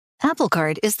Apple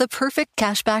Card is the perfect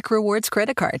cashback rewards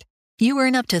credit card. You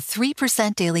earn up to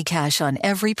 3% daily cash on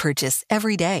every purchase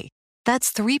every day.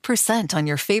 That's 3% on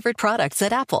your favorite products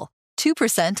at Apple,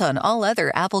 2% on all other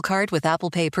Apple Card with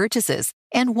Apple Pay purchases,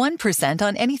 and 1%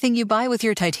 on anything you buy with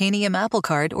your titanium Apple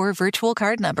Card or virtual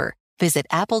card number. Visit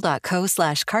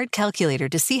apple.co/card calculator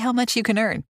to see how much you can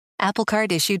earn. Apple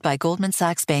Card issued by Goldman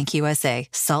Sachs Bank USA,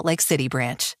 Salt Lake City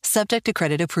branch. Subject to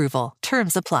credit approval.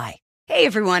 Terms apply. Hey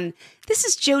everyone, this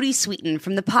is Jody Sweeten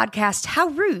from the podcast How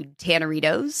Rude,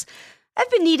 Tanneritos. I've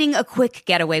been needing a quick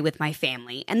getaway with my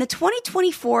family, and the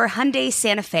 2024 Hyundai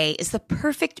Santa Fe is the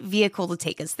perfect vehicle to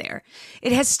take us there.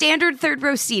 It has standard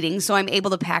third-row seating, so I'm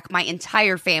able to pack my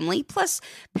entire family, plus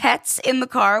pets, in the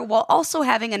car, while also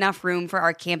having enough room for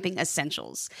our camping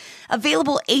essentials.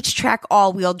 Available H-Track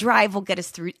all-wheel drive will get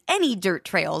us through any dirt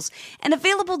trails, and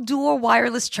available dual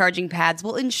wireless charging pads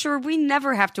will ensure we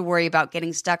never have to worry about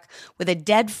getting stuck with a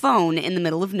dead phone in the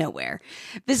middle of nowhere.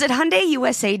 Visit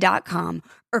HyundaiUSA.com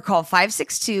or call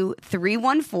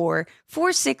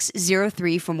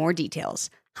 562-314-4603 for more details.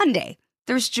 Hyundai,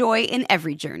 there's joy in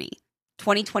every journey.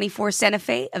 2024 Santa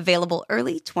Fe, available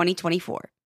early 2024.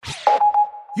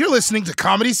 You're listening to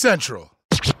Comedy Central.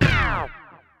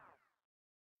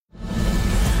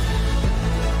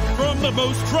 From the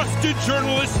most trusted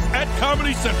journalists at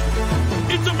Comedy Central,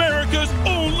 it's America's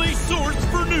only source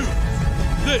for news.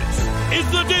 This is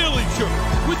The Daily Show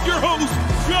with your host,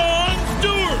 Jon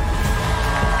Stewart.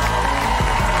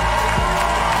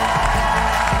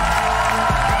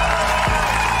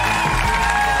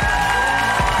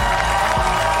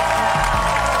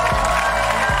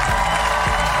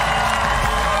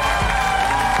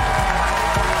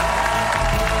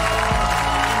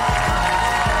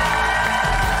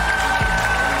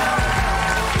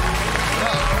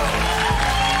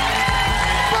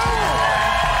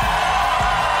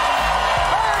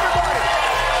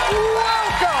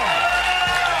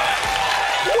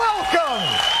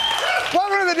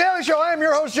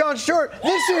 Jon Stewart.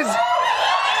 This is number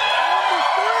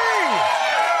 3.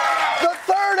 The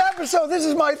third episode. This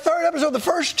is my third episode. The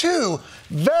first two,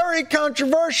 very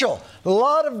controversial. A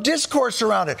lot of discourse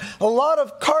around it. A lot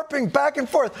of carping back and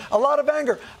forth. A lot of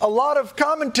anger. A lot of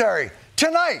commentary.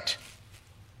 Tonight,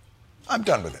 I'm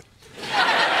done with it.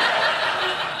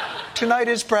 Tonight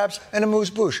is perhaps an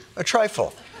amuse-bouche, a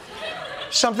trifle.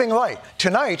 Something light.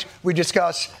 Tonight, we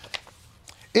discuss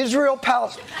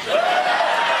Israel-Palestine.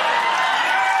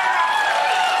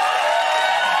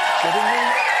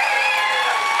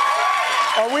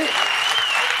 Are we?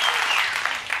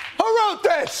 Who wrote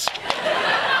this?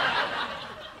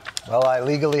 Well, I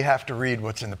legally have to read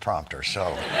what's in the prompter,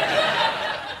 so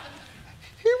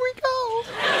here we go.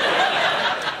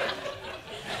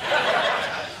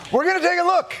 We're going to take a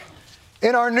look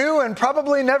in our new and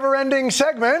probably never-ending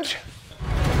segment.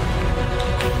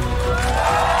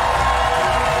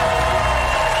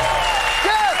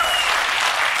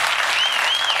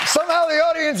 Somehow the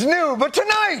audience knew, but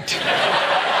tonight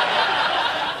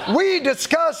we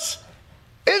discuss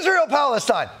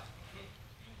Israel-Palestine.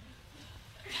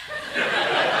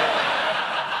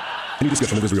 Any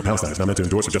discussion of Israel-Palestine is not meant to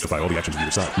endorse or justify all the actions of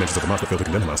either side. Mentions of Hamas that fail to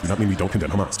condemn Hamas do not mean we don't condemn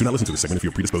Hamas. Do not listen to this segment if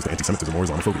you're predisposed to anti-Semitism or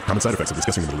Islamophobia. Common side effects of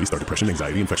discussing the Middle East are depression,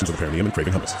 anxiety, infections of the perineum, and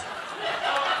craving hummus.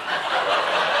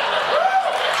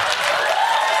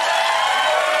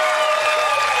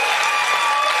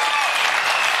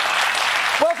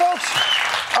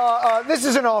 This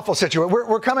is an awful situation.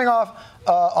 We're coming off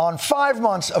on 5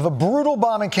 months of a brutal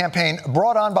bombing campaign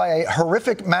brought on by a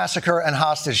horrific massacre and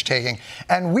hostage-taking,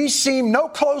 and we seem no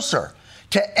closer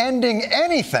to ending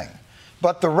anything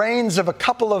but the reigns of a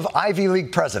couple of Ivy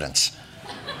League presidents.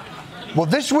 Well,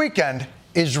 this weekend,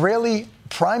 Israeli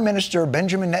Prime Minister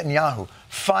Benjamin Netanyahu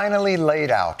finally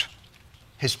laid out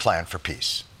his plan for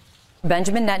peace.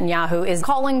 Benjamin Netanyahu is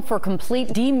calling for complete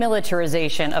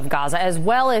demilitarization of Gaza, as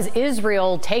well as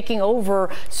Israel taking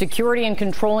over security and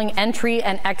controlling entry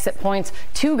and exit points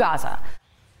to Gaza.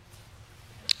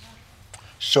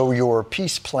 So your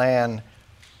peace plan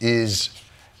is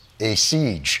a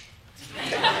siege,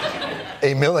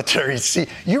 a military siege.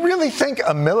 You really think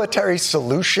a military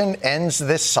solution ends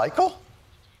this cycle?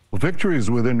 Victory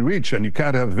is within reach, and you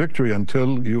can't have victory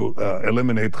until you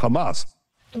eliminate Hamas.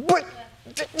 But...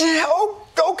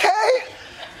 okay,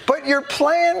 but your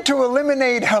plan to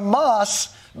eliminate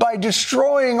Hamas by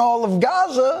destroying all of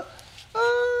Gaza,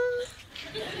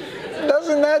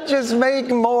 doesn't that just make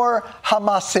more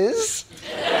Hamases?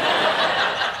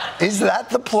 Is that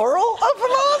the plural of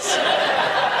Hamas?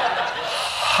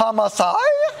 Hamasai?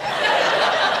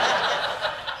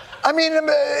 I mean,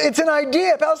 it's an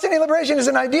idea. Palestinian liberation is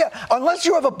an idea. Unless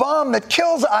you have a bomb that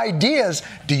kills ideas.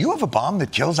 Do you have a bomb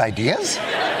that kills ideas?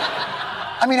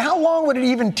 I mean, how long would it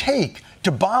even take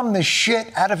to bomb the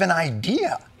shit out of an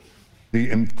idea? The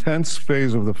intense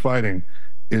phase of the fighting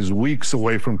is weeks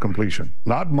away from completion.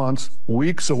 Not months,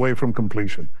 weeks away from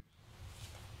completion.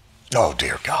 Oh,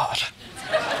 dear God.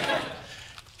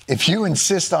 If you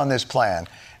insist on this plan,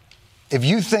 if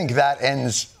you think that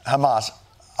ends Hamas,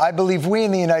 I believe we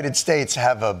in the United States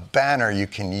have a banner you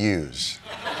can use.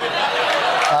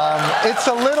 It's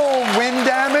a little wind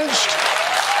damaged,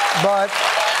 but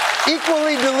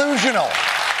equally delusional.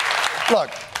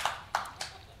 Look,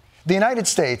 the United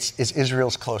States is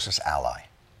Israel's closest ally,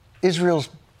 Israel's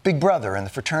big brother in the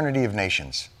fraternity of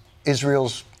nations,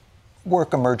 Israel's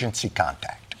work emergency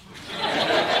contact.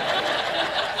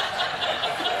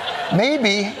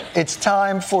 Maybe it's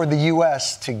time for the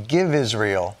U.S. to give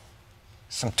Israel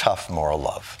some tough moral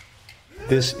love.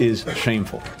 This is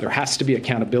shameful. There has to be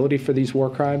accountability for these war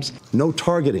crimes. No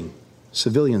targeting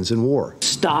civilians in war.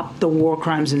 Stop the war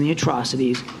crimes and the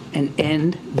atrocities and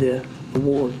end the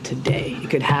war today. It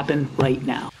could happen right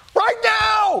now. Right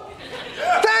now!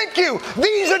 Thank you!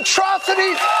 These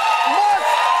atrocities must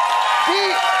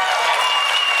be...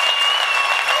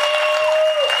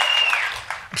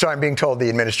 Sorry, I'm being told the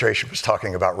administration was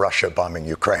talking about Russia bombing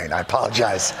Ukraine. I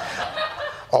apologize.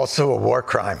 Also a war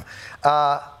crime.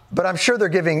 But I'm sure they're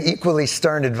giving equally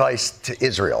stern advice to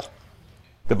Israel.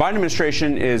 The Biden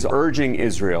administration is urging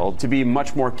Israel to be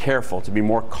much more careful, to be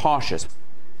more cautious.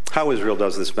 How Israel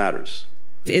does this matters.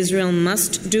 Israel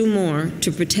must do more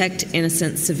to protect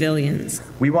innocent civilians.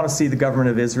 We want to see the government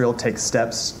of Israel take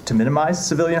steps to minimize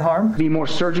civilian harm. Be more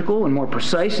surgical and more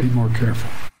precise. Be more careful.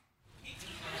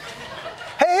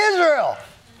 Hey, Israel!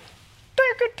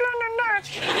 Take it to the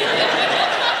notch.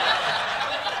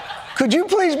 Could you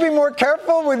please be more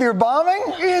careful with your bombing?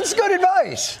 It's good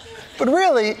advice. But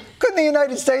really, couldn't the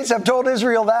United States have told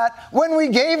Israel that when we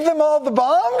gave them all the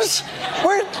bombs?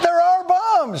 There are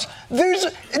bombs. This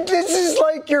is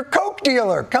like your Coke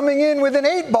dealer coming in with an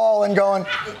 8-ball and going,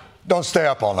 don't stay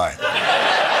up all night.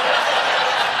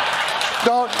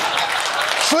 Don't.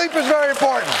 Sleep is very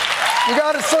important. You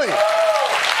got to sleep.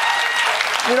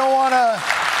 You don't want to.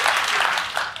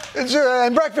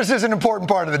 And breakfast is an important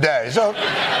part of the day. So,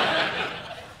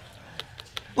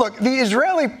 look, the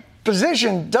Israeli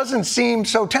position doesn't seem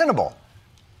so tenable.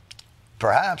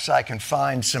 Perhaps I can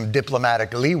find some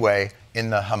diplomatic leeway in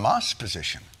the Hamas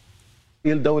position.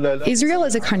 Israel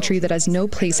is a country that has no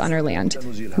place on our land.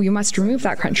 We must remove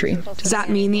that country. Does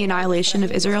that mean the annihilation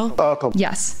of Israel?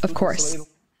 Yes, of course.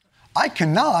 I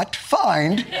cannot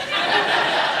find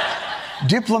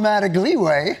diplomatic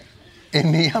leeway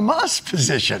in the Hamas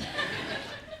position.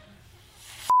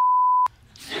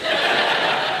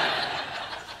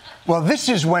 Well, this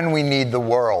is when we need the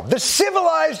world, the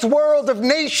civilized world of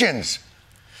nations,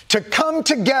 to come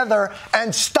together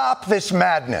and stop this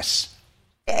madness.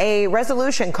 A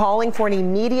resolution calling for an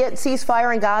immediate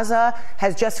ceasefire in Gaza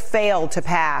has just failed to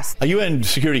pass. A UN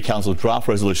Security Council draft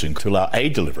resolution to allow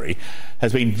aid delivery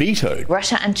has been vetoed.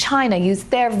 Russia and China used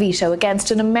their veto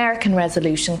against an American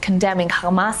resolution condemning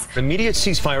Hamas. An immediate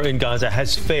ceasefire in Gaza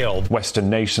has failed. Western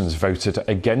nations voted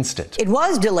against it. It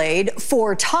was delayed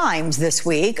 4 times this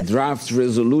week. Draft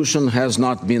resolution has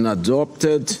not been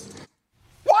adopted.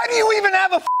 Why do you even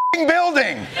have a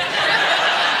building?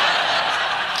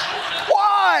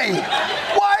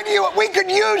 Why do you? We could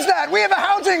use that. We have a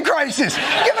housing crisis.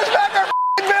 Give us back our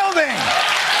building.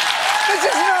 This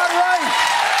is not right.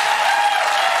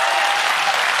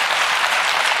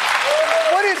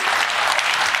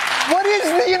 What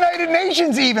is the United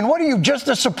Nations even? What are you, just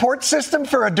a support system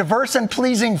for a diverse and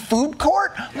pleasing food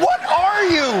court? What are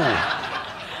you?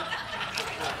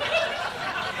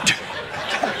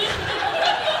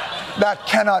 That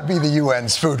cannot be the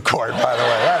UN's food court, by the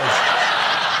way.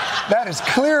 That is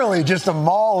clearly just a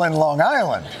mall in Long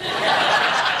Island.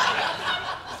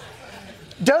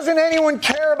 Doesn't anyone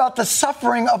care about the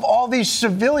suffering of all these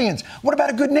civilians? What about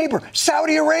a good neighbor,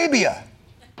 Saudi Arabia?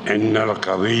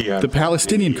 The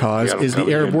Palestinian cause is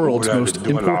the Arab world's most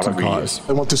important cause.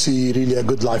 I want to see really a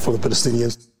good life for the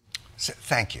Palestinians.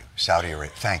 Thank you, Saudi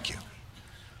Arabia. Thank you.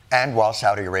 And while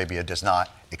Saudi Arabia does not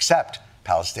accept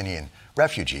Palestinian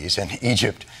refugees, and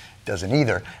Egypt doesn't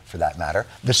either, for that matter,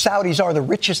 the Saudis are the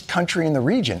richest country in the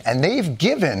region, and they've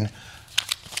given...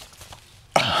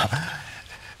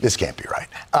 this can't be right.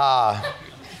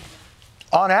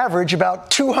 On average,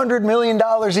 about $200 million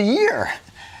a year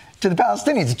to the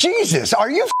Palestinians. Jesus,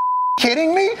 are you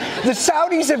kidding me? The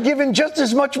Saudis have given just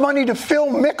as much money to Phil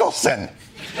Mickelson.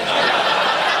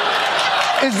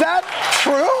 Is that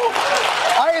true?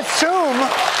 I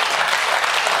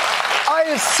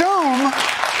assume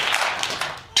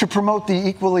to promote the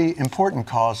equally important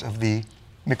cause of the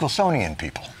Nicholsonian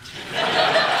people.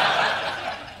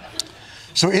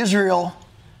 So Israel,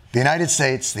 the United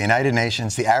States, the United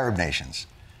Nations, the Arab nations,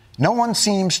 no one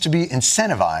seems to be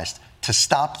incentivized to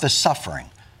stop the suffering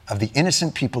of the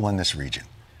innocent people in this region.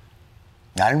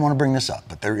 Now, I didn't want to bring this up,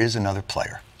 but there is another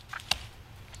player.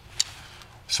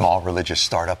 Small religious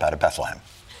startup out of Bethlehem.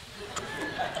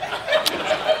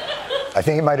 I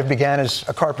think it might have began as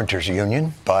a carpenters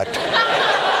union, but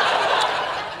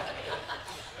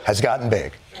has gotten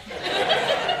big.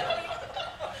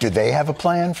 Do they have a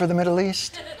plan for the Middle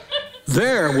East?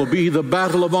 There will be the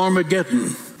Battle of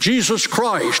Armageddon. Jesus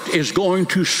Christ is going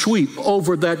to sweep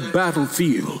over that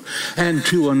battlefield and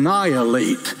to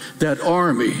annihilate that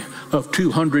army of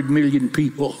 200 million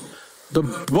people. The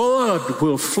blood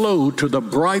will flow to the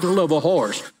bridle of a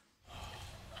horse.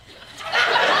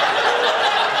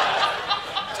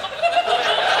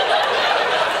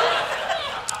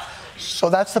 So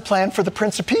that's the plan for the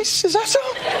Prince of Peace? Is that so?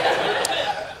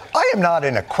 I am not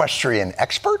an equestrian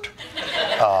expert,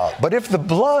 but if the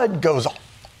blood goes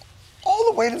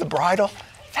all the way to the bridle,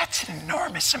 that's an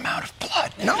enormous amount of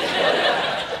blood, no?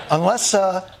 Unless,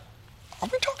 are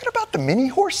we talking about the mini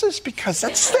horses? Because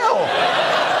that's still,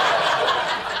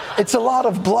 it's a lot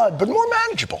of blood, but more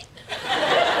manageable.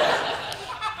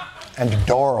 And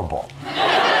adorable.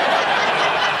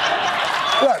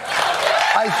 Look,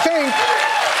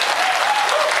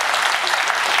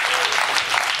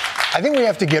 I think we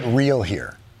have to get real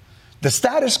here. The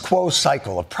status quo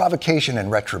cycle of provocation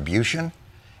and retribution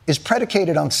is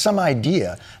predicated on some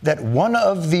idea that one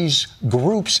of these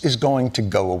groups is going to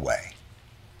go away.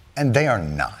 And they are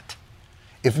not.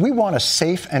 If we want a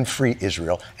safe and free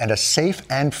Israel and a safe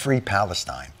and free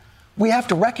Palestine, we have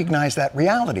to recognize that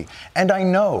reality. And I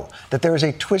know that there is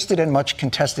a twisted and much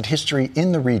contested history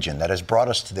in the region that has brought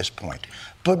us to this point.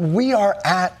 But we are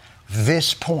at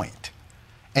this point.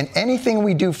 And anything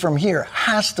we do from here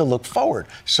has to look forward.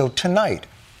 So tonight,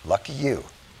 lucky you,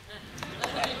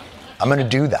 I'm going to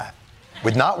do that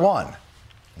with not one,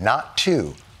 not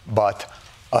two, but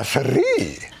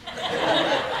three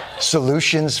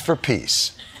solutions for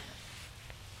peace.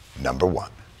 Number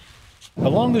one.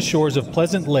 Along the shores of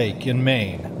Pleasant Lake in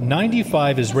Maine,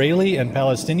 95 Israeli and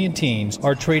Palestinian teens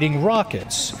are trading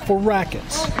rockets for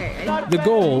rackets. The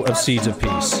goal of Seeds of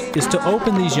Peace is to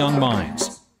open these young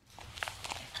minds.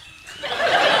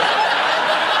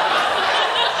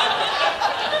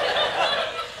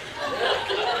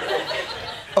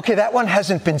 Okay, that one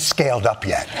hasn't been scaled up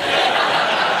yet.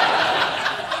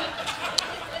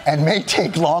 And may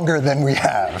take longer than we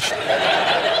have.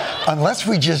 Unless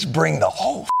we just bring the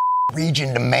whole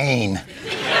region to Maine.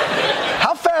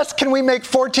 How fast can we make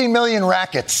 14 million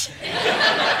rackets?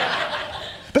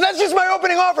 But that's just my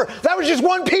opening offer. That was just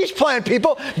one peace plan,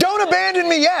 people. Don't abandon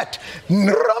me yet.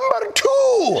 Number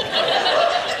two.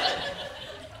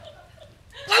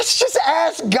 Let's just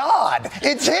ask God.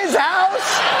 It's his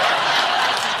house.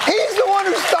 He's the one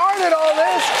who started all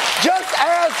this. Just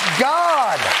ask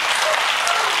God.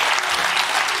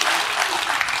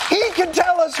 He can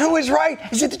tell us who is right.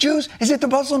 Is it the Jews? Is it the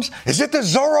Muslims? Is it the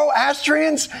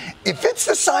Zoroastrians? If it's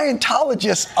the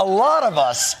Scientologists, a lot of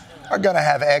us are going to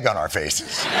have egg on our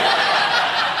faces.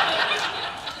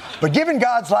 But given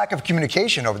God's lack of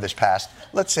communication over this past,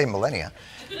 let's say, millennia,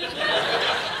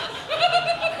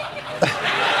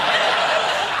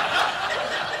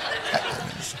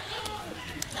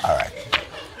 all right.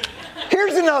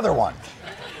 Here's another one.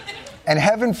 And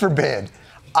heaven forbid,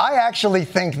 I actually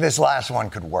think this last one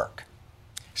could work.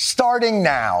 Starting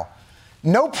now,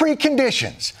 no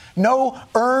preconditions, no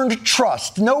earned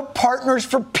trust, no partners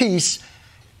for peace.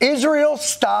 Israel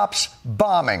stops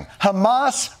bombing.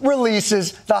 Hamas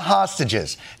releases the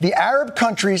hostages. The Arab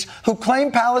countries who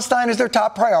claim Palestine as their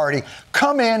top priority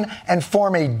come in and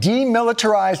form a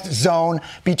demilitarized zone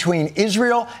between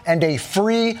Israel and a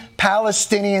free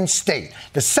Palestinian state.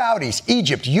 The Saudis,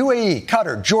 Egypt, UAE,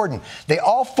 Qatar, Jordan, they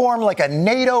all form like a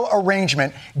NATO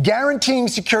arrangement guaranteeing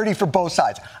security for both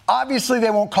sides. Obviously, they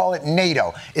won't call it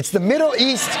NATO. It's the Middle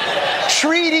East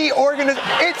Treaty Organization.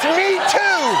 It's me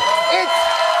too.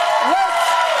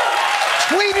 Let's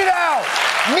tweet it out.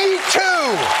 Me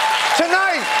too.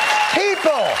 Tonight,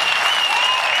 people,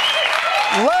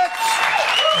 let's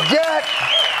get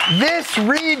this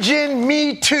region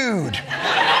Me Too'd.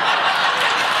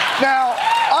 Now,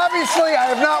 obviously, I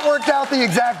have not worked out the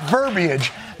exact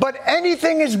verbiage, but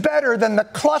anything is better than the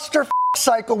cluster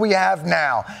cycle we have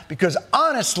now. Because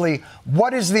honestly,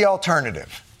 what is the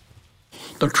alternative?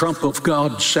 The trump of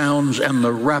God sounds and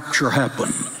the rapture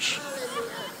happens.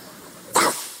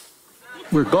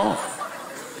 we're gone.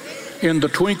 In the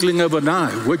twinkling of an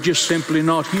eye, we're just simply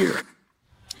not here.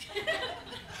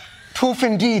 Poof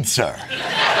indeed, sir.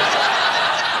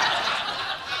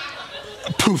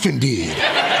 Poof indeed.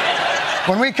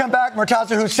 When we come back,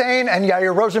 Murtaza Hussain and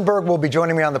Yair Rosenberg will be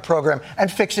joining me on the program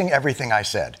and fixing everything I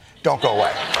said. Don't go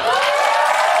away.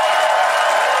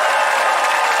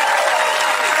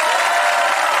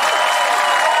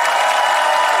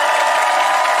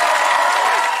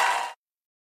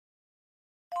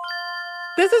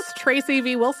 This is Tracy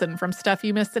V. Wilson from Stuff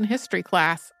You Missed in History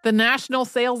class. The national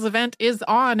sales event is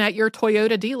on at your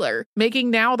Toyota dealer, making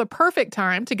now the perfect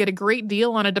time to get a great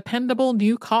deal on a dependable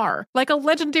new car. Like a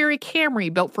legendary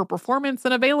Camry built for performance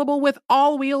and available with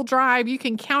all-wheel drive, you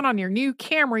can count on your new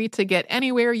Camry to get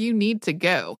anywhere you need to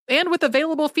go. And with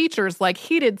available features like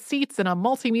heated seats and a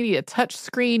multimedia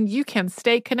touchscreen, you can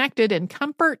stay connected in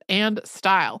comfort and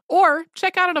style. Or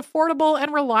check out an affordable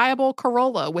and reliable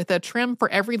Corolla with a trim for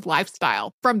every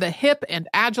lifestyle. From the hip and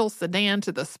agile sedan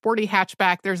to the sporty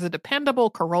hatchback, there's a dependable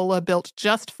Corolla built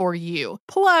just for you.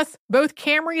 Plus, both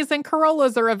Camrys and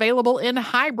Corollas are available in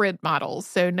hybrid models,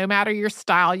 so no matter your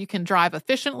style, you can drive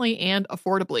efficiently and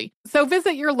affordably. So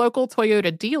visit your local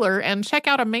Toyota dealer and check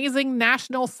out amazing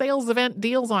national sales event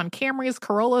deals on Camrys,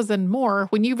 Corollas, and more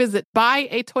when you visit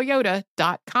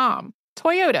buyatoyota.com.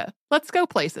 Toyota, let's go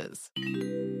places.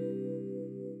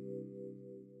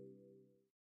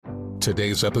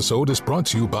 Today's episode is brought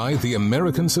to you by the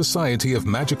American Society of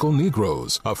Magical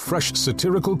Negroes, a fresh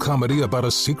satirical comedy about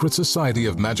a secret society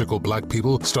of magical black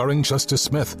people starring Justice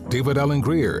Smith, David Allen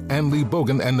Greer, Ann Lee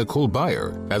Bogan, and Nicole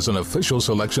Byer. As an official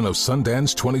selection of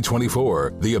Sundance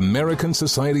 2024, the American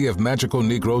Society of Magical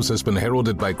Negroes has been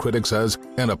heralded by critics as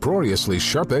an uproariously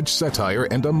sharp-edged satire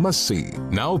and a must-see.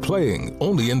 Now playing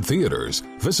only in theaters.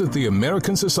 Visit the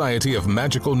American Society of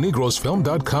Magical Negroes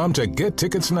Film.com to get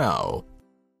tickets now.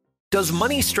 Does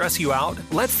money stress you out?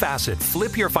 Let Facet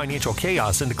flip your financial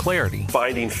chaos into clarity.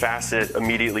 Finding Facet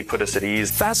immediately put us at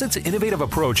ease. Facet's innovative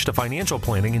approach to financial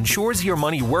planning ensures your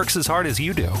money works as hard as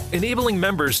you do, enabling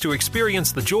members to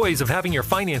experience the joys of having your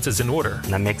finances in order.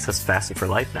 And that makes us Facet for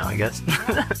life now, I guess.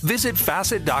 Visit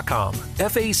Facet.com,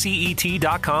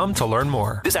 FACET.com to learn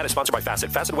more. This ad is sponsored by Facet.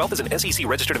 Facet Wealth is an SEC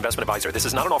registered investment advisor. This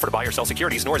is not an offer to buy or sell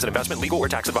securities, nor is it investment, legal, or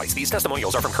tax advice. These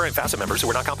testimonials are from current Facet members who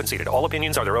are not compensated. All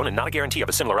opinions are their own and not a guarantee of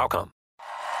a similar outcome.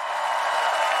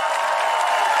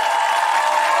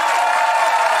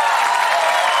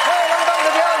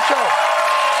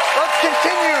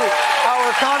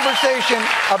 Conversation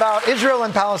about Israel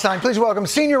and Palestine. Please welcome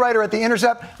senior writer at The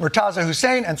Intercept, Murtaza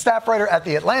Hussain, and staff writer at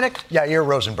The Atlantic, Yair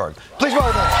Rosenberg. Please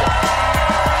welcome them.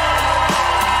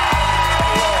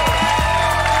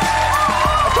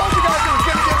 I told you guys it was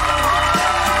going to get...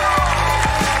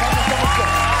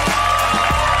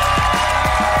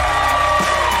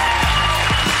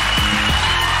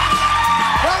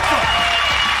 Welcome.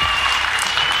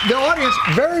 The audience,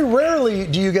 very rarely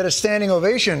do you get a standing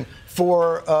ovation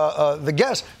for the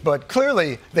guests, but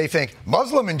clearly they think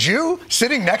Muslim and Jew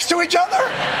sitting next to each other?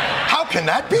 How can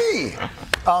that be?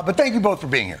 But thank you both for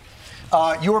being here.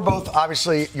 You are both,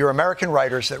 obviously, you're American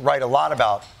writers that write a lot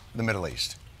about the Middle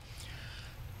East.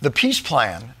 The peace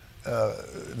plan,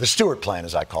 the Stewart plan,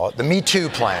 as I call it, the Me Too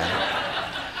plan,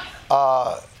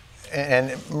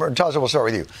 and Murtaza, we'll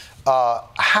start with you.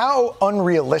 How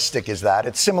unrealistic is that?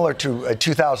 It's similar to a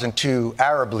 2002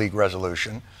 Arab League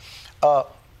resolution.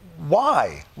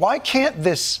 Why? Why can't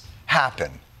this happen?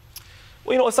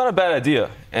 Well, it's not a bad idea.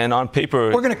 And on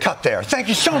paper... We're going to cut there. Thank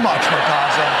you so much,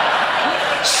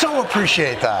 Murtaza. So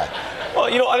appreciate that.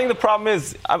 Well, I think the problem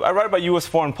is I write about U.S.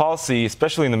 foreign policy,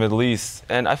 especially in the Middle East,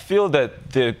 and I feel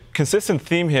that the consistent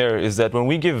theme here is that when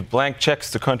we give blank checks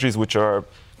to countries which are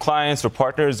clients or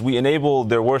partners, we enable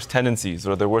their worst tendencies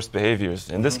or their worst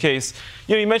behaviors. In this case,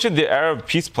 you mentioned the Arab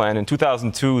peace plan. In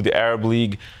 2002, the Arab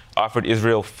League offered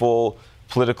Israel full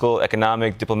political,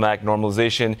 economic, diplomatic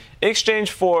normalization in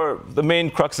exchange for the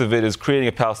main crux of it is creating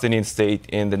a Palestinian state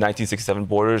in the 1967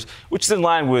 borders, which is in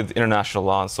line with international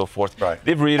law and so forth. Right.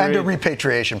 They've reiterated, and a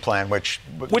repatriation plan, which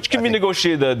can be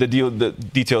negotiated, the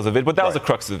details of it, but that was the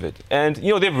crux of it. And,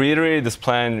 they've reiterated this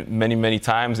plan many, many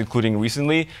times, including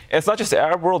recently. And it's not just the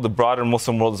Arab world, the broader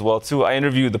Muslim world as well, too. I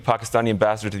interviewed the Pakistani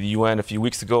ambassador to the UN a few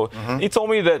weeks ago. He told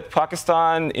me that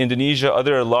Pakistan, Indonesia,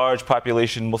 other large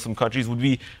population Muslim countries would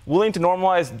be willing to normalize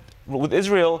with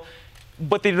Israel,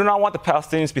 but they do not want the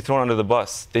Palestinians to be thrown under the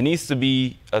bus. There needs to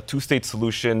be a two-state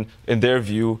solution, in their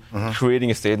view, creating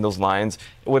a state in those lines.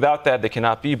 Without that, they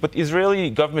cannot be. But the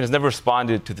Israeli government has never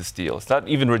responded to this deal. It's not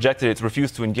even rejected it. It's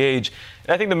refused to engage.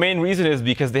 And I think the main reason is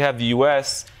because they have the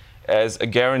U.S. as a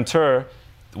guarantor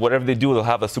whatever they do, they'll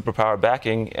have a superpower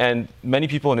backing. And many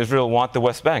people in Israel want the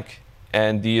West Bank.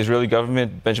 And the Israeli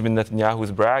government, Benjamin Netanyahu,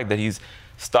 has bragged that he's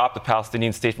stopped the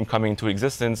Palestinian state from coming into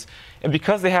existence. And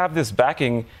because they have this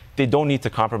backing, they don't need to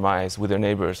compromise with their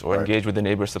neighbors or engage with their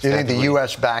neighbors substantially. Do you think the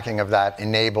U.S. backing of that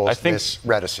enables this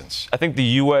reticence? I think the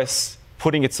U.S.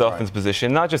 putting itself in this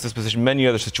position, not just this position, many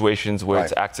other situations where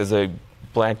it acts as a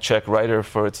blank check writer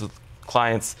for its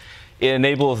clients, it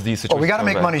enables these situations. Well, we got to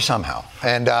make money somehow.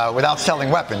 And without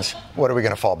selling weapons, what are we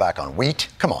going to fall back on? Wheat?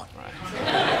 Come on.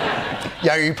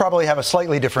 Yeah, you probably have a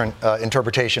slightly different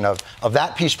interpretation of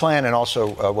that peace plan and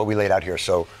also what we laid out here.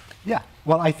 So, yeah.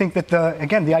 Well, I think that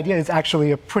the idea is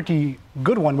actually a pretty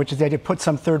good one, which is the idea to put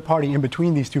some third party in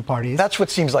between these two parties. That's what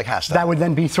seems like has to. That would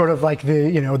then be sort of like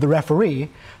the referee.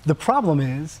 The problem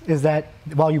is that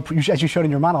while as you showed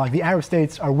in your monologue, the Arab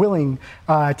states are willing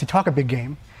to talk a big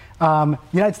game. The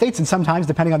United States, and sometimes,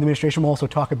 depending on the administration, will also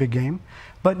talk a big game.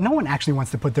 But no one actually wants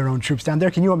to put their own troops down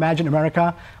there. Can you imagine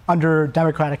America under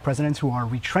Democratic presidents who are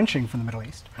retrenching from the Middle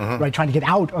East, right, trying to get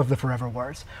out of the forever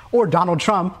wars? Or Donald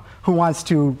Trump, who wants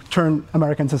to turn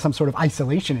America into some sort of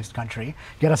isolationist country,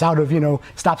 get us out of,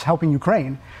 stops helping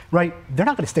Ukraine, right? They're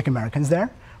not going to stick Americans there.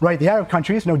 Right, the Arab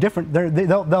countries, no different.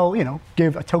 They'll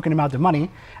give a token amount of money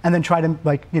and then try to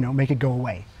make it go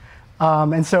away.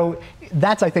 And so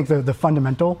that's, I think, the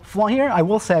fundamental flaw here. I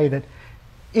will say that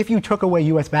if you took away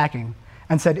U.S. backing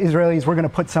and said, Israelis, we're going to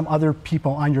put some other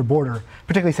people on your border,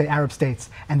 particularly, say, Arab states,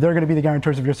 and they're going to be the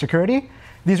guarantors of your security,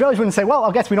 the Israelis wouldn't say, well,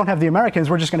 I guess we don't have the Americans,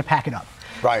 we're just going to pack it up.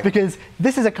 Right. Because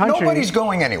this is a country... Nobody's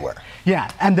going anywhere.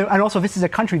 Yeah, and also this is a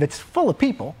country that's full of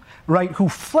people, right, who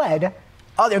fled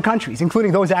other countries,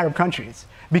 including those Arab countries,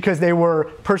 because they were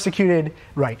persecuted,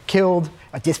 right, killed,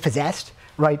 dispossessed.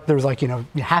 Right, there's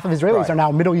half of Israelis are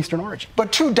now Middle Eastern origin.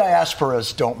 But two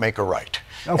diasporas don't make a right.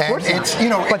 Of course not.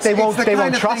 But they won't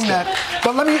trust it.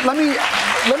 But let me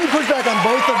push back on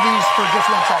both of these for just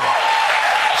 1 second.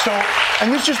 So,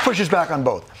 and this just pushes back on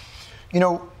both.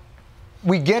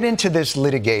 We get into this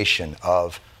litigation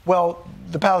of, well,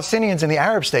 the Palestinians and the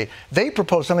Arab state, they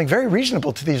propose something very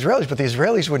reasonable to the Israelis, but the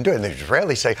Israelis wouldn't do it. And the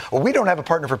Israelis say, well, we don't have a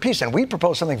partner for peace, and we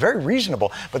propose something very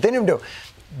reasonable, but they didn't do it.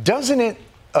 Doesn't it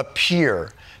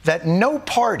appear that no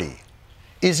party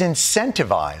is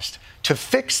incentivized to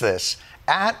fix this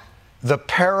at the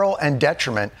peril and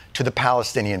detriment to the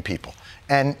Palestinian people?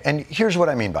 And here's what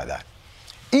I mean by that.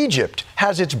 Egypt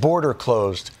has its border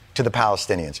closed to the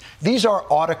Palestinians. These are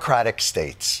autocratic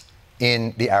states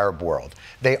in the Arab world.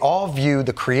 They all view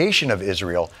the creation of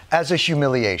Israel as a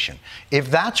humiliation.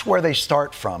 If that's where they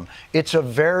start from, it's a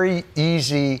very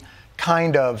easy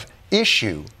kind of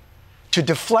issue to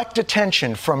deflect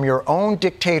attention from your own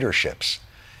dictatorships,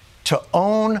 to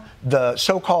own the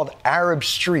so-called Arab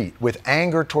street with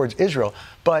anger towards Israel.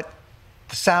 But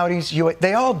the Saudis,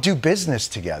 they all do business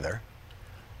together.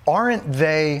 Aren't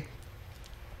they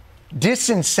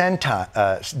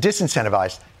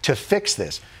disincentivized to fix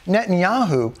this?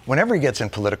 Netanyahu, whenever he gets in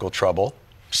political trouble,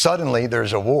 suddenly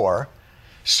there's a war.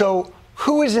 So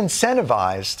who is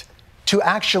incentivized to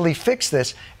actually fix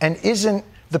this? And isn't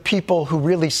the people who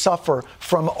really suffer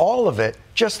from all of it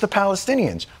just the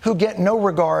Palestinians, who get no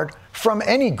regard from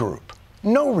any group,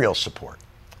 no real support?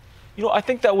 I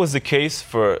think that was the case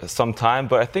for some time,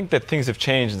 but I think that things have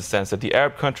changed in the sense that the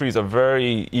Arab countries are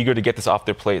very eager to get this off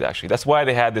their plate, actually. That's why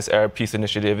they had this Arab Peace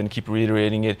Initiative and keep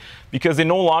reiterating it, because they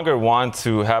no longer want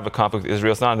to have a conflict with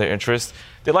Israel. It's not in their interest.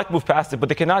 They'd like to move past it, but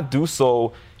they cannot do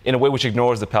so in a way which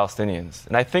ignores the Palestinians.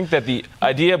 And I think that the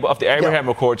idea of the Abraham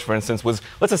Accords, for instance, was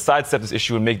let's just sidestep this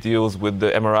issue and make deals with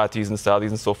the Emiratis and Saudis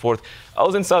and so forth. I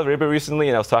was in Saudi Arabia recently,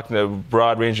 and I was talking to a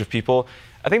broad range of people.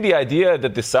 I think the idea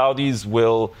that the Saudis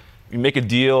will make a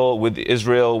deal with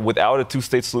Israel without a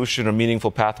two-state solution or meaningful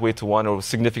pathway to one or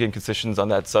significant concessions on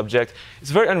that subject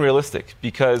is very unrealistic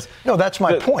because... No, that's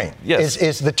my point,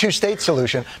 is the two-state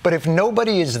solution. But if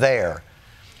nobody is there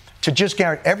to just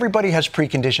guarantee, everybody has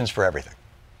preconditions for everything.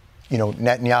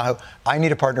 Netanyahu, I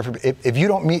need a partner. If you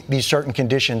don't meet these certain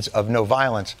conditions of no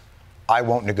violence, I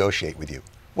won't negotiate with you.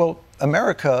 Well,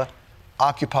 America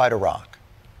occupied Iraq,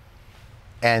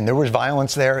 and there was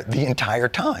violence there the entire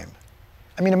time.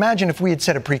 I mean, imagine if we had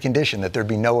set a precondition that there'd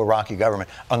be no Iraqi government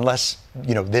unless,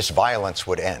 this violence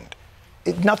would end.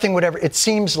 Nothing would ever... It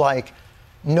seems like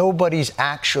nobody's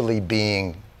actually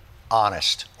being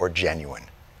honest or genuine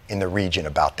in the region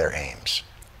about their aims.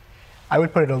 I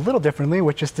would put it a little differently,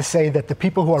 which is to say that the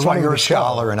people who are running the show... You're a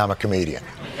scholar and I'm a comedian.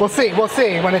 We'll see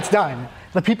when it's done.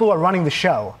 The people who are running the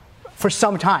show for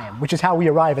some time, which is how we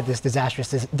arrive at this disastrous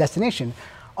destination,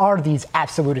 are these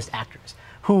absolutist actors.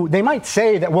 who they might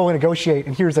say that we'll negotiate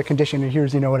and here's a condition and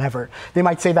here's, whatever. They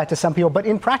might say that to some people, but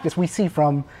in practice, we see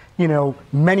from,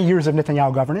 many years of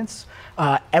Netanyahu governance,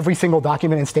 every single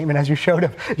document and statement, as you showed,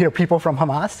 of, people from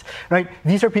Hamas, right?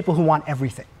 These are people who want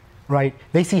everything, right?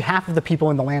 They see half of the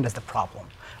people in the land as the problem,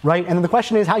 right? And then the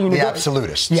question is how you negotiate. The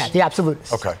absolutists. Yeah, the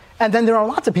absolutists. Okay. And then there are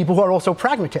lots of people who are also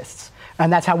pragmatists.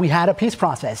 And that's how we had a peace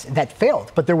process that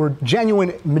failed. But there were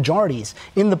genuine majorities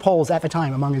in the polls at the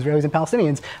time among Israelis and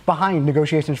Palestinians behind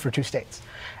negotiations for two states.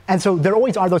 And so there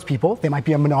always are those people. They might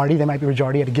be a minority. They might be a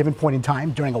majority at a given point in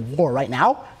time. During a war right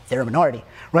now, they're a minority,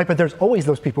 right? But there's always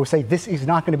those people who say this is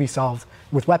not going to be solved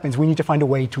with weapons. We need to find a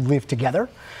way to live together.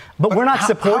 But we're not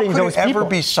supporting those people. How could it ever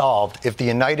be solved if the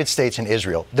United States and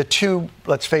Israel, the two,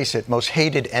 let's face it, most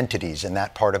hated entities in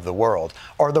that part of the world,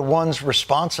 are the ones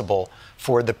responsible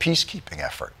for the peacekeeping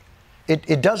effort?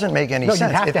 It doesn't make any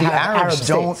sense. If the Arabs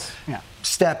don't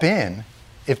step in,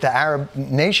 if the Arab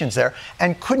nations there,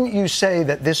 and couldn't you say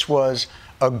that this was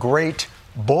a great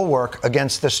bulwark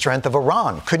against the strength of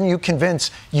Iran? Couldn't you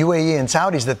convince UAE and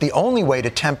Saudis that the only way to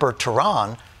temper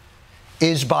Tehran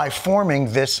is by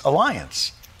forming this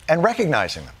alliance and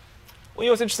recognizing them?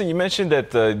 Well, it's interesting. You mentioned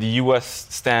that the U.S.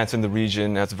 stance in the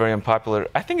region that's very unpopular.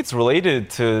 I think it's related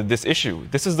to this issue.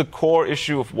 This is the core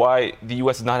issue of why the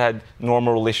U.S. has not had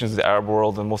normal relations with the Arab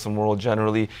world and Muslim world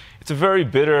generally. It's a very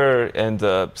bitter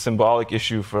and symbolic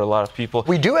issue for a lot of people.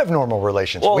 We do have normal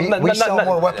relations. Well, we sell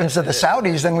more weapons to the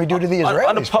Saudis than we do to the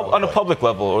Israelis. On a public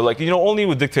level, or only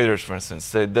with dictators, for instance.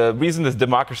 The reason this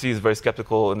democracy is very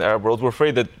skeptical in the Arab world, we're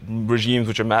afraid that regimes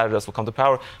which are mad at us will come to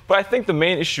power. But I think the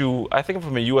main issue,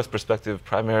 from a U.S. perspective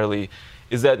primarily,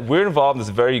 is that we're involved in this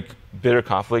very bitter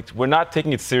conflict. We're not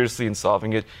taking it seriously in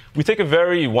solving it. We take a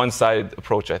very one-sided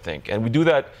approach, I think. And we do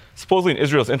that supposedly in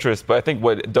Israel's interest, but I think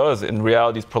what it does in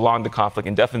reality is prolong the conflict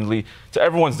indefinitely to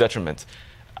everyone's detriment.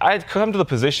 I'd come to the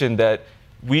position that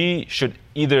we should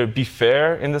either be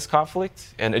fair in this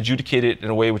conflict and adjudicate it in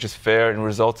a way which is fair and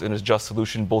results in a just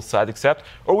solution both sides accept,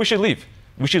 or we should leave.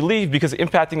 We should leave because it's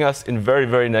impacting us in very,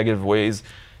 very negative ways.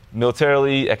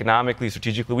 Militarily, economically,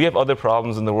 strategically. We have other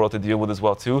problems in the world to deal with as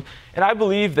well, too. And I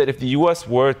believe that if the U.S.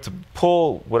 were to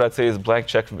pull what I'd say is a blank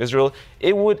check from Israel,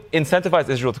 it would incentivize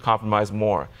Israel to compromise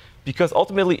more. Because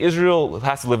ultimately, Israel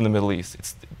has to live in the Middle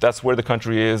East. That's where the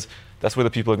country is. That's where the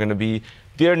people are going to be.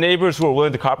 There are neighbors who are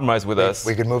willing to compromise with us.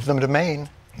 We could move them to Maine.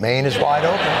 Maine is wide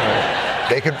open. Right.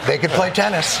 They could play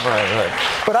tennis.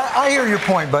 Right. But I hear your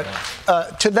point. But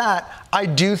to that, I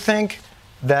do think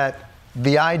that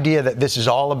the idea that this is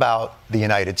all about the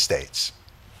United States,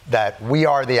 that we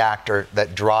are the actor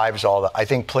that drives all that, I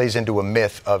think plays into a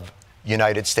myth of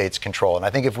United States control. And I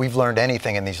think if we've learned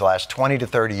anything in these last 20 to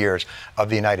 30 years of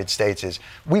the United States is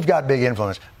we've got big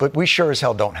influence, but we sure as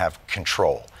hell don't have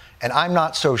control. And I'm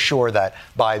not so sure that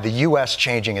by the U.S.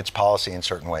 changing its policy in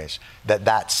certain ways,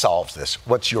 that solves this.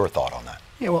 What's your thought on that?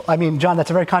 Yeah, well, John, that's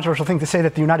a very controversial thing to say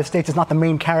that the United States is not the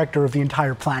main character of the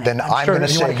entire planet. Then I'm going to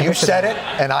say you said it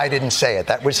and I didn't say it.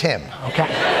 That was him. Okay.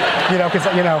 Because,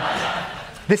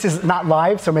 this is not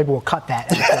live, so maybe we'll cut that.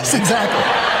 Yes, exactly.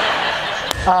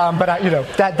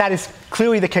 That is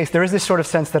clearly the case. There is this sort of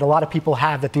sense that a lot of people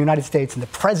have that the United States and the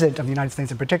president of the United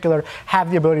States in particular have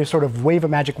the ability to sort of wave a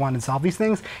magic wand and solve these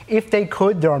things. If they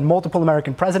could, there are multiple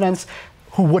American presidents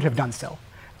who would have done so.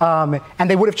 And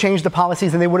they would have changed the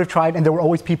policies and they would have tried, and there were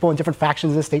always people in different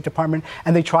factions in the State Department,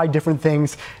 and they tried different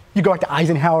things. You go back to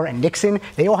Eisenhower and Nixon,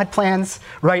 they all had plans,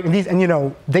 right?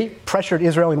 And they pressured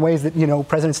Israel in ways that,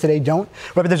 presidents today don't.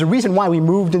 Right? But there's a reason why we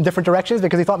moved in different directions,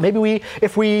 because they thought maybe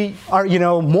if we are,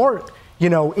 more,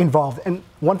 involved. And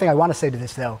one thing I want to say to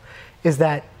this, though, is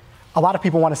that a lot of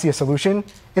people want to see a solution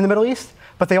in the Middle East,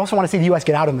 but they also want to see the U.S.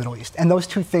 get out of the Middle East. And those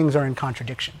two things are in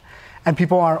contradiction. And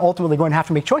people are ultimately going to have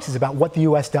to make choices about what the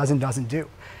U.S. does and doesn't do.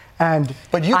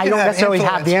 But you I don't necessarily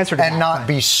have the answer to that. And not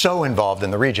be so involved in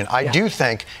the region. I do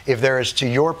think if there is, to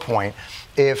your point,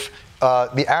 if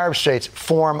the Arab states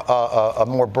form a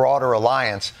more broader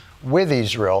alliance with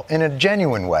Israel in a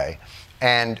genuine way,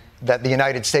 and that the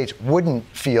United States wouldn't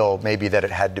feel maybe that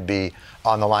it had to be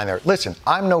on the line there. Listen,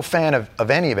 I'm no fan of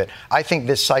any of it. I think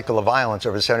this cycle of violence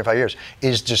over the 75 years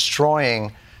is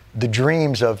destroying the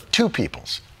dreams of two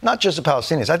peoples. Not just the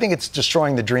Palestinians. I think it's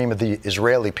destroying the dream of the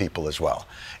Israeli people as well.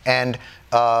 And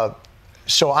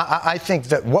so I think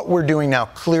that what we're doing now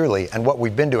clearly and what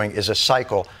we've been doing is a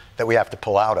cycle that we have to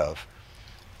pull out of.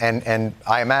 And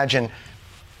I imagine,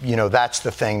 that's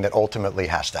the thing that ultimately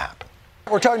has to happen.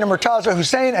 We're talking to Murtaza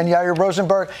Hussain and Yair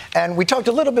Rosenberg, and we talked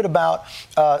a little bit about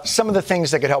some of the things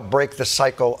that could help break the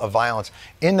cycle of violence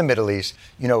in the Middle East.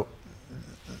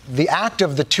 The act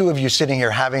of the two of you sitting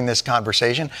here having this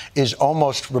conversation is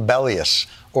almost rebellious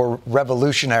or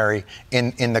revolutionary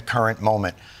in the current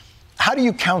moment. How do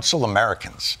you counsel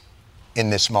Americans in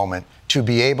this moment to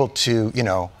be able to,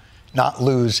 not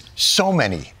lose so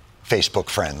many Facebook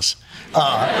friends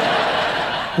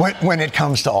when it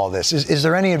comes to all this? Is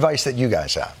there any advice that you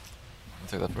guys have? I'll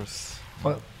take that first.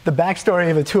 Well, the backstory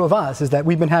of the two of us is that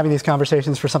we've been having these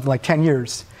conversations for something like 10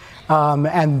 years.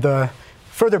 And the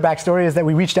further backstory is that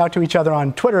we reached out to each other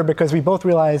on Twitter because we both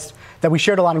realized that we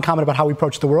shared a lot in common about how we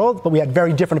approach the world, but we had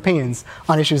very different opinions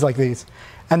on issues like these.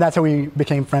 And that's how we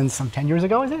became friends some 10 years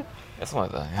ago, is it? That's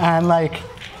like that, yeah.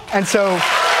 And so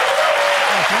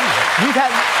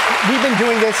we've been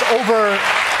doing this over,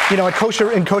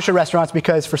 in kosher restaurants,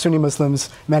 because for Sunni Muslims,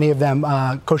 many of them,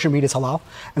 kosher meat is halal.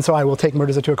 And so I will take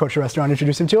Murtaza to a kosher restaurant,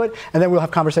 introduce him to it, and then we'll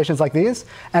have conversations like these.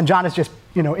 And John is just,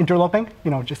 interloping,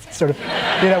 just sort of,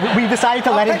 we decided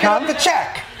to let him come. Up the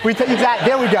check. Exactly,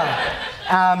 there we go.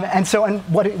 And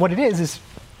what it is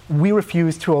we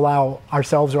refuse to allow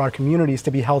ourselves or our communities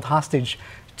to be held hostage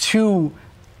to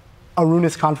a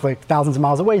ruinous conflict thousands of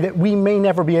miles away that we may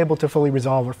never be able to fully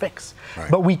resolve or fix.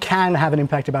 Right. But we can have an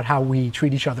impact about how we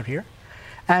treat each other here.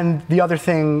 And the other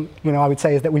thing, I would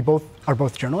say is that we are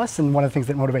both journalists, and one of the things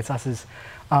that motivates us is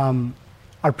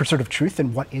our pursuit of truth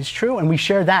and what is true. And we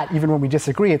share that even when we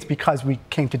disagree. It's because we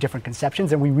came to different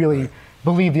conceptions and we really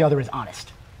believe the other is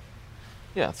honest.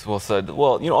 Yeah, it's well said.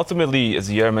 Well, ultimately, as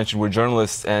Yair mentioned, we're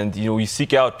journalists, and we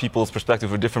seek out people's perspective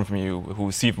who are different from you,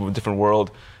 who see from a different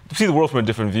world, see the world from a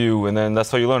different view, and then that's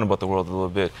how you learn about the world a little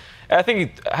bit. And I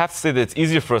think I have to say that it's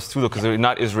easier for us too, though, because we're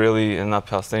not Israeli and not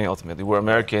Palestinian. Ultimately, we're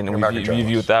American, and we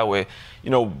view it that way.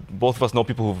 Both of us know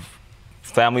people whose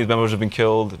family members have been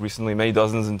killed recently, many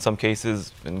dozens in some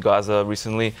cases in Gaza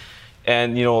recently,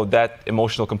 and that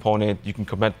emotional component, you can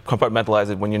compartmentalize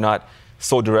it when you're not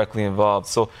so directly involved.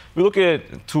 So we look at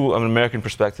it to an American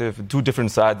perspective, two different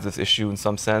sides of this issue in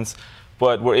some sense,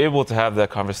 but we're able to have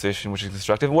that conversation, which is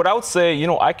constructive. What I would say,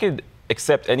 I could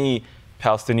accept any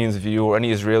Palestinian's view or any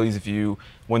Israeli's view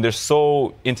when they're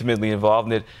so intimately involved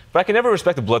in it, but I can never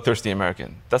respect a bloodthirsty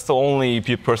American. That's the only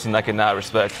person I cannot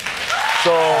respect. So,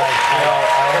 that's kind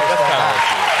of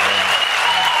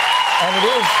and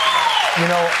it is.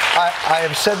 I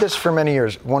have said this for many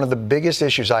years. One of the biggest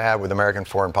issues I have with American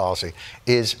foreign policy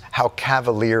is how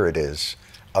cavalier it is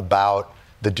about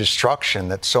the destruction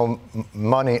that so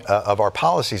many of our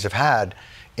policies have had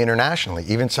internationally.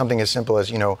 Even something as simple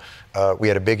as, we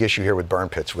had a big issue here with burn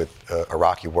pits with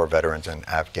Iraqi war veterans and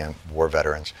Afghan war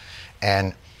veterans.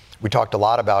 And we talked a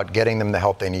lot about getting them the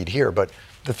help they need here. But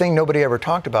the thing nobody ever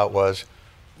talked about was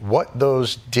what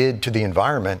those did to the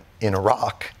environment in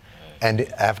Iraq and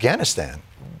Afghanistan.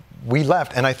 We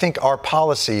left, and I think our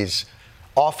policies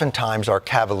oftentimes are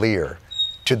cavalier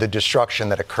to the destruction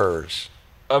that occurs.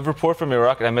 A report from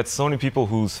Iraq, and I met so many people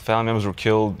whose family members were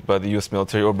killed by the U.S.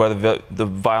 military or by the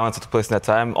violence that took place in that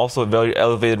time. Also, very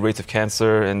elevated rates of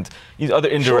cancer and these other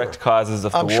indirect causes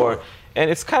of the war. Sure. And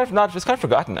it's kind of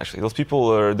forgotten, actually. Those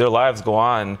people, their lives go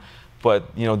on,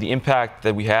 but the impact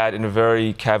that we had in a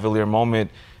very cavalier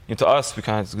moment. To us,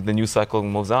 the news cycle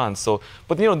moves on. So,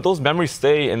 but those memories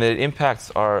stay, and it impacts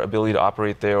our ability to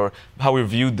operate there or how we're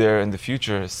viewed there in the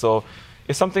future. So,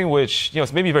 it's something which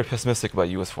it's maybe very pessimistic about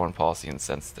U.S. foreign policy in the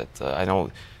sense that I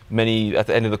know many at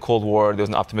the end of the Cold War there was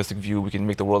an optimistic view we can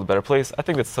make the world a better place. I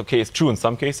think that's true in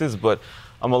some cases, but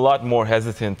I'm a lot more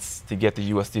hesitant to get the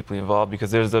U.S. deeply involved because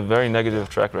there's a very negative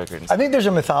track record. I think there's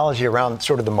a mythology around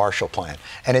sort of the Marshall Plan.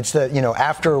 And it's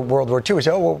after World War II, we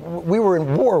say, we were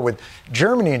in war with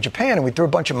Germany and Japan and we threw a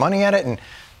bunch of money at it. And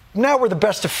now we're the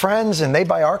best of friends and they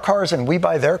buy our cars and we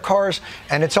buy their cars.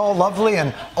 And it's all lovely.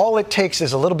 And all it takes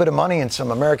is a little bit of money and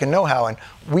some American know-how. And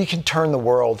we can turn the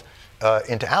world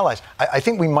into allies. I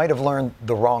think we might have learned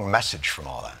the wrong message from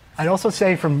all that. I'd also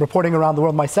say from reporting around the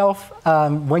world myself,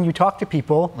 when you talk to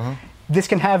people, this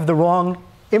can have the wrong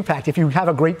impact. If you have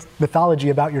a great mythology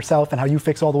about yourself and how you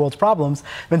fix all the world's problems,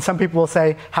 then some people will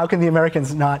say, how can the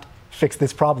Americans not fix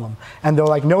this problem? And they'll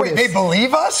notice. Wait, they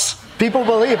believe us? People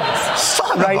believe us.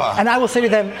 Son right? of a... And I will say to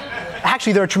them,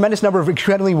 actually, there are a tremendous number of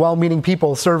incredibly well-meaning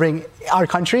people serving our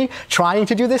country, trying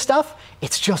to do this stuff.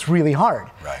 It's just really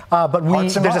hard. Right. But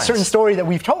there's a certain story that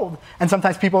we've told, and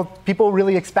sometimes people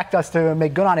really expect us to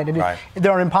make good on it, and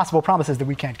there are impossible promises that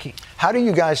we can't keep. How do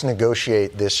you guys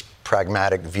negotiate this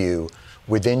pragmatic view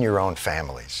within your own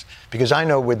families? Because I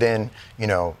know within,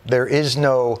 there is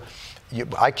no,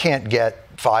 I can't get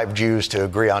 5 Jews to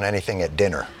agree on anything at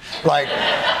dinner.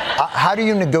 How do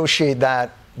you negotiate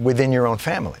that within your own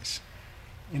families?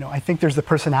 I think there's the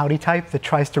personality type that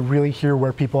tries to really hear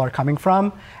where people are coming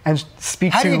from and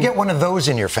speak to... How do you get one of those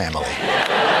in your family?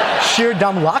 sheer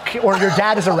dumb luck, or your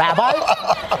dad is a rabbi,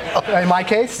 in my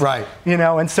case. Right.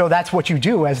 And so that's what you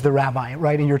do as the rabbi,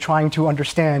 right? And you're trying to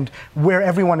understand where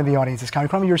everyone in the audience is coming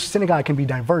from. Your synagogue can be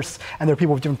diverse, and there are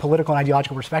people with different political and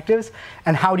ideological perspectives.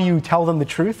 And how do you tell them the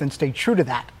truth and stay true to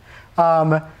that,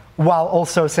 while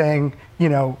also saying,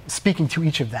 speaking to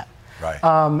each of them? Right.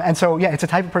 And so, it's a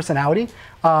type of personality.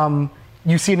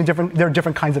 You see it there are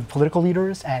different kinds of political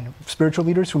leaders and spiritual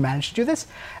leaders who manage to do this.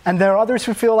 And there are others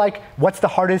who feel like, what's the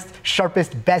hardest,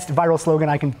 sharpest, best viral slogan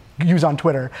I can use on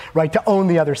Twitter, right, to own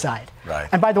the other side. Right.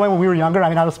 And by the way, when we were younger,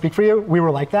 I don't speak for you, we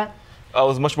were like that. I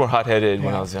was much more hot-headed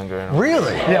when I was younger.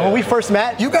 Really? Yeah, when we first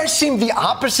met. You guys seem the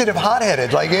opposite of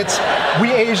hot-headed. Like,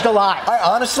 we aged a lot.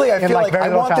 I feel like I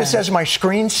want this as my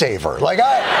screensaver. Like,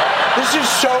 this is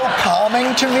so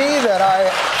calming to me that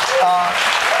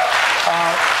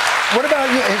what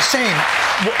about you? Same.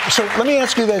 So let me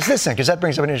ask you this thing, because that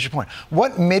brings up an interesting point.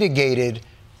 What mitigated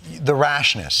the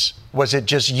rashness? Was it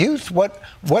just youth? What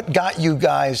got you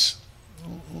guys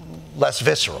less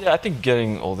visceral? Yeah, I think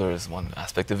getting older is one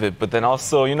aspect of it. But then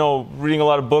also, reading a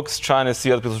lot of books, trying to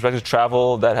see other people's perspectives,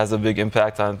 travel, that has a big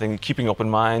impact on things. Keeping open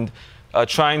mind,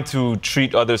 trying to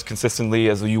treat others consistently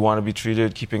as you want to be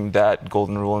treated, keeping that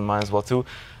golden rule in mind as well, too.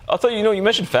 I'll tell you, you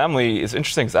mentioned family. It's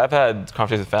interesting because I've had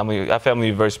conversations with family. I have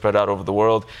family very spread out over the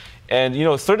world. And,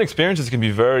 certain experiences can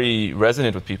be very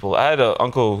resonant with people. I had an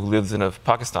uncle who lives in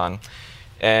Pakistan.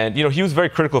 And, he was very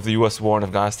critical of the U.S. war in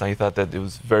Afghanistan. He thought that it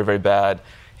was very, very bad.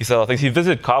 He said, I think he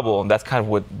visited Kabul, and that's kind of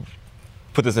what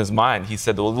put this in his mind. He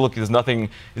said, well, look, there's nothing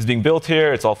is being built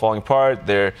here. It's all falling apart.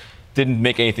 They didn't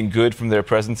make anything good from their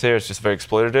presence here. It's just very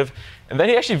exploitative. And then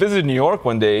he actually visited New York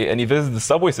one day, and he visited the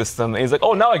subway system, and he's like,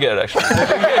 oh, now I get it, actually. It's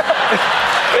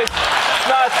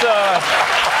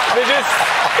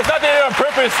not there on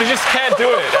purpose. They just can't do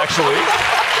it, actually.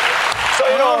 So,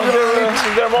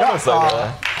 there are moments like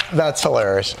that. That's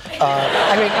hilarious.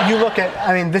 You look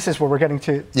at, this is where we're getting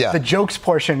to the jokes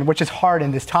portion, which is hard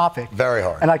in this topic. Very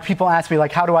hard. And people ask me,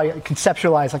 how do I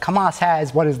conceptualize, Hamas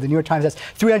has, what is the New York Times has,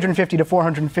 350 to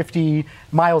 450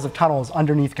 miles of tunnels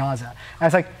underneath Gaza.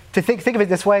 And it's to think of it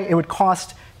this way, it would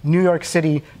cost New York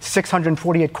City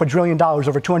 $648 quadrillion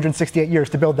over 268 years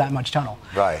to build that much tunnel.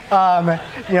 Right.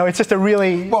 It's just a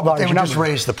really large they would number. just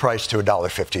raise the price to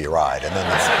 $1.50 a ride, and then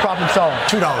that's problem solved.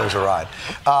 $2 a ride.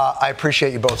 I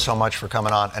appreciate you both so much for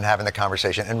coming on and having the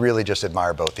conversation, and really just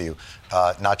admire both of you,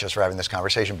 not just for having this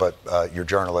conversation, but your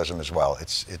journalism as well.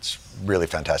 It's really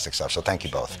fantastic stuff. So thank you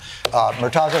both.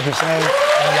 Murtaza, Hussain,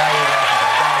 and Yair.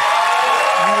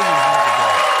 Really, really good.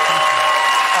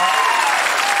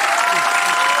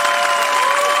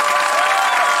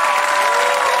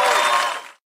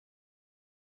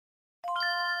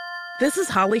 This is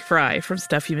Holly Fry from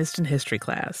Stuff You Missed in History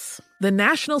Class. The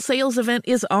national sales event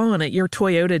is on at your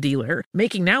Toyota dealer,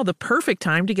 making now the perfect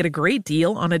time to get a great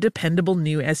deal on a dependable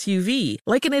new SUV,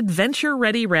 like an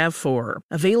adventure-ready RAV4.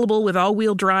 Available with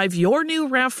all-wheel drive, your new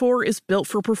RAV4 is built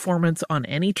for performance on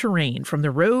any terrain, from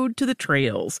the road to the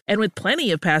trails. And with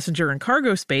plenty of passenger and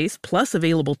cargo space, plus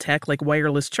available tech like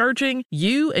wireless charging,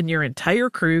 you and your entire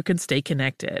crew can stay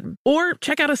connected. Or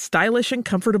check out a stylish and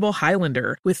comfortable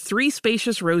Highlander with 3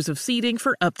 spacious rows of seating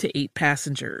for up to 8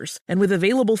 passengers. And with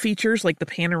available features like the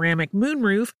panoramic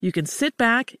moonroof, you can sit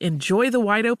back, enjoy the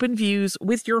wide-open views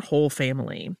with your whole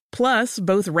family. Plus,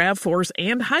 both RAV4s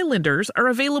and Highlanders are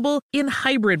available in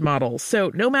hybrid models,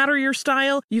 so no matter your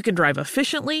style, you can drive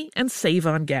efficiently and save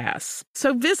on gas.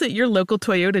 So visit your local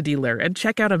Toyota dealer and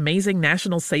check out amazing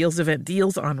national sales event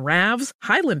deals on RAVs,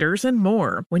 Highlanders, and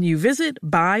more when you visit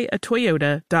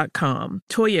buyatoyota.com.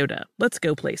 Toyota, let's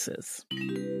go places.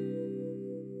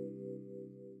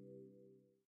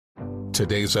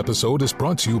 Today's episode is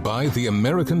brought to you by the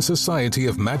American Society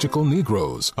of Magical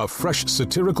Negroes, a fresh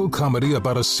satirical comedy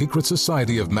about a secret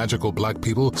society of magical black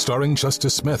people starring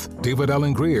Justice Smith, David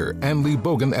Allen Greer, Ann Lee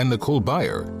Bogan, and Nicole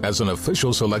Byer. As an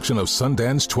official selection of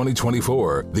Sundance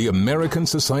 2024, the American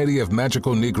Society of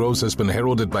Magical Negroes has been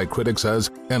heralded by critics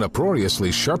as an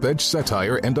uproariously sharp-edged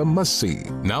satire and a must-see.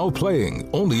 Now playing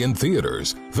only in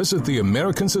theaters. Visit the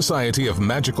American Society of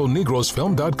Magical Negroes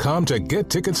Film.com to get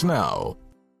tickets now.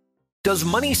 Does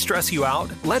money stress you out?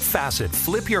 Let Facet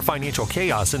flip your financial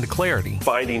chaos into clarity.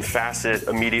 Finding Facet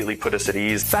immediately put us at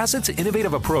ease. Facet's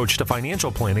innovative approach to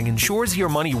financial planning ensures your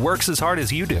money works as hard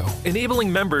as you do,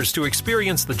 enabling members to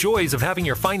experience the joys of having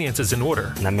your finances in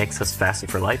order. And that makes us Facet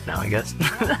for life now, I guess.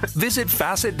 Visit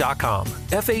Facet.com,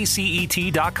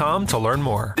 FACET.com to learn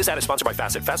more. This ad is sponsored by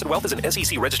Facet. Facet Wealth is an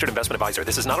SEC registered investment advisor.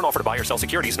 This is not an offer to buy or sell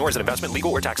securities, nor is it investment, legal,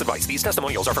 or tax advice. These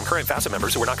testimonials are from current Facet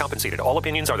members who are not compensated. All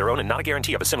opinions are their own and not a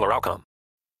guarantee of a similar outcome.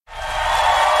 All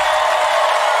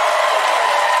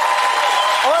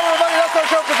right, everybody, that's our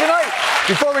show for tonight.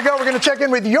 Before we go, we're going to check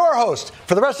in with your host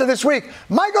for the rest of this week,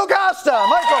 Michael Costa.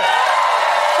 Michael,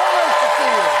 so nice to see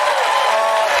you.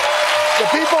 The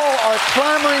people are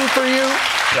clamoring for you.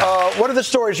 What are the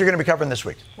stories you're going to be covering this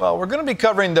week? Well, we're going to be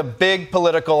covering the big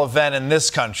political event in this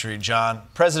country, John.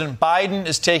 President Biden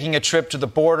is taking a trip to the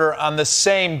border on the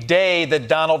same day that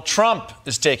Donald Trump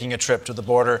is taking a trip to the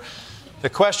border. The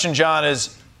question, John,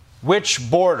 is which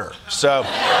border? So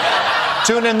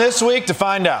tune in this week to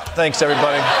find out. Thanks,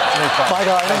 everybody.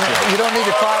 Michael, you don't need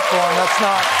to clap for him. That's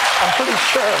not, I'm pretty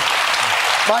sure.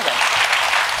 Michael,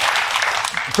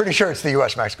 I'm pretty sure it's the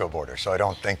U.S.-Mexico border, so I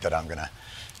don't think that I'm going to.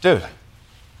 Dude,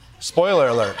 spoiler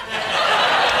alert.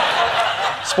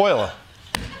 Spoiler.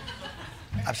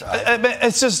 I'm sorry.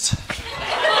 It's just.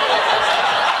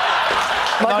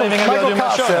 Michael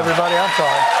Costa, everybody. I'm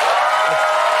sorry.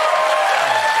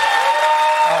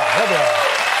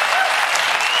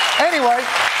 Anyway,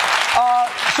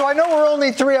 so I know we're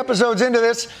only 3 episodes into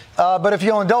this, but if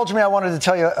you'll indulge me, I wanted to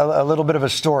tell you a little bit of a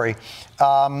story.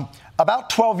 About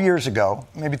 12 years ago,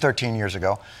 maybe 13 years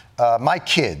ago, my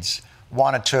kids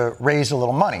wanted to raise a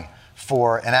little money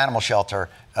for an animal shelter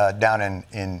down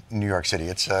in New York City.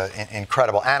 It's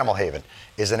incredible. Animal Haven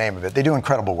is the name of it. They do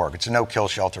incredible work. It's a no-kill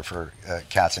shelter for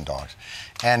cats and dogs.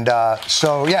 And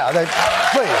so, yeah, they're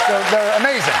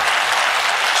amazing.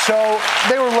 So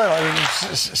they were little,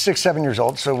 6, 7 years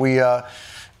old. So we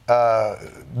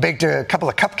baked a couple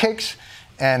of cupcakes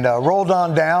and rolled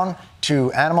on down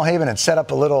to Animal Haven and set up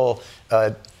a little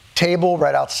table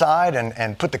right outside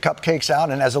and put the cupcakes out.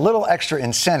 And as a little extra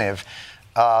incentive,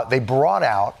 they brought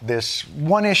out this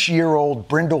 1-ish-year-old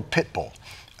brindle pit bull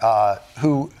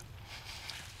who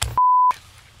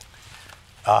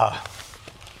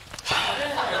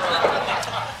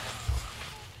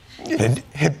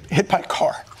hit by a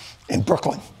car in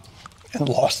Brooklyn and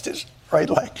lost his right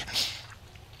leg.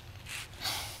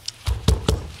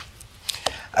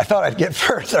 I thought I'd get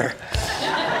further.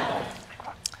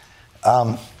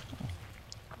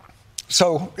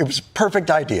 So it was a perfect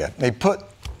idea. They put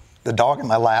the dog in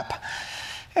my lap,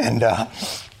 and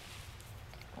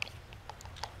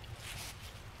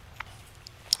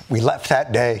we left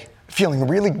that day feeling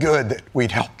really good that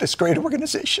we'd helped this great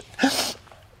organization.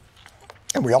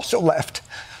 And we also left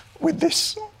with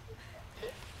this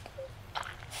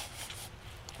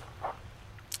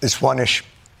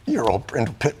 1-ish-year-old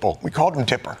brindle pit bull. We called him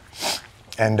Dipper.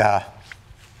 And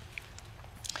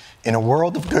in a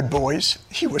world of good boys,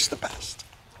 he was the best.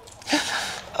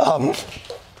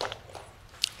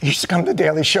 He used to come to the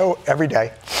Daily Show every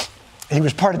day. He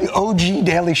was part of the OG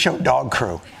Daily Show dog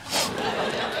crew.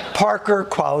 Parker,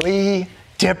 Quali,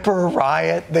 Dipper,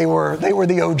 Riot, they were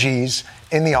the OGs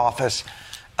in the office.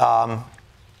 And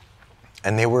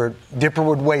Dipper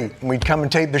would wait, and we'd come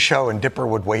and tape the show, and Dipper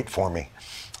would wait for me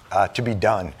to be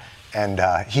done. And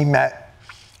he met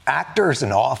actors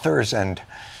and authors and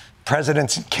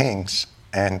presidents and kings,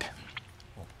 and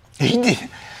he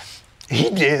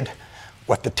did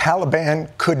what the Taliban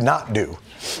could not do,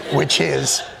 which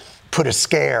is put a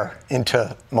scare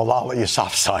into Malala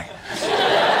Yousafzai.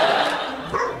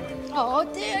 Oh,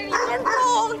 dear, you can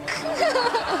talk.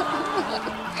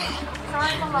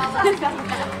 Sorry, Malala.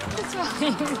 It's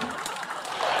fine.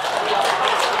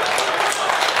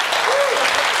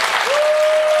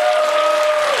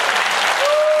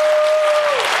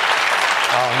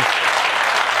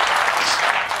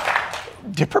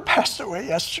 Dipper passed away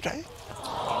yesterday.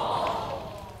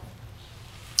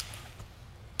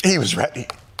 He was ready.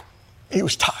 He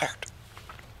was tired.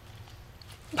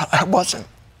 But I wasn't.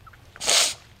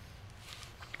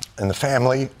 And the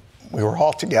family, we were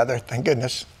all together. Thank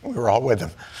goodness we were all with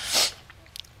him.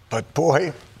 But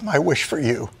boy, my wish for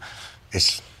you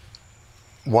is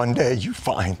one day you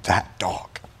find that dog,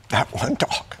 that one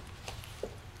dog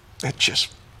that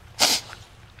just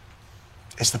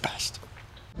is the best.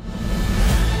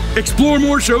 Explore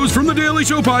more shows from The Daily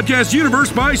Show podcast universe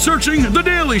by searching The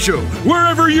Daily Show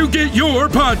wherever you get your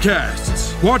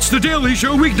podcasts. Watch The Daily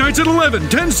Show weeknights at 11,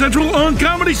 10 Central on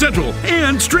Comedy Central,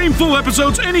 and stream full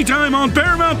episodes anytime on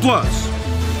Paramount+.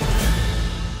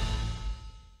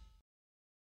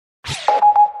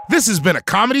 This has been a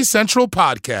Comedy Central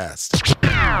podcast.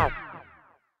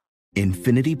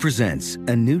 Infiniti presents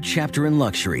a new chapter in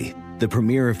luxury, the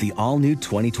premiere of the all-new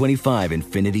 2025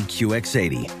 Infiniti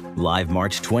QX80, live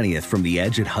March 20th from the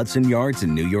Edge at Hudson Yards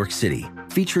in New York City,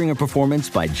 featuring a performance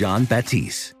by John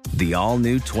Batiste. The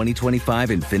all-new 2025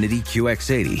 Infiniti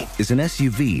QX80 is an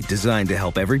SUV designed to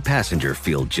help every passenger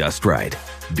feel just right.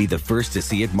 Be the first to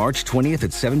see it March 20th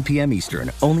at 7 p.m.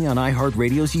 Eastern, only on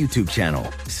iHeartRadio's YouTube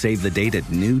channel. Save the date at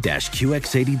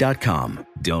new-QX80.com.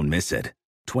 Don't miss it.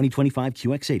 2025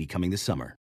 QX80 coming this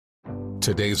summer.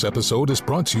 Today's episode is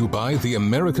brought to you by the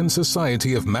American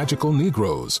Society of Magical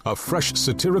Negroes, a fresh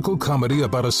satirical comedy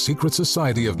about a secret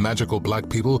society of magical black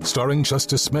people starring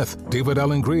Justice Smith, David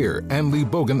Allen Greer, Ann Lee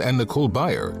Bogan, and Nicole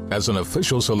Byer. As an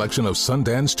official selection of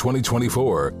Sundance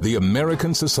 2024, the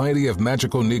American Society of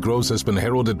Magical Negroes has been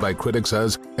heralded by critics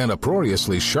as an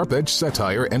uproariously sharp-edged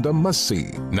satire and a must-see.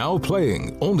 Now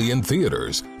playing only in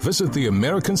theaters. Visit the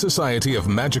American Society of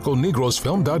Magical Negroes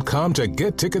film.com to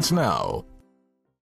get tickets now.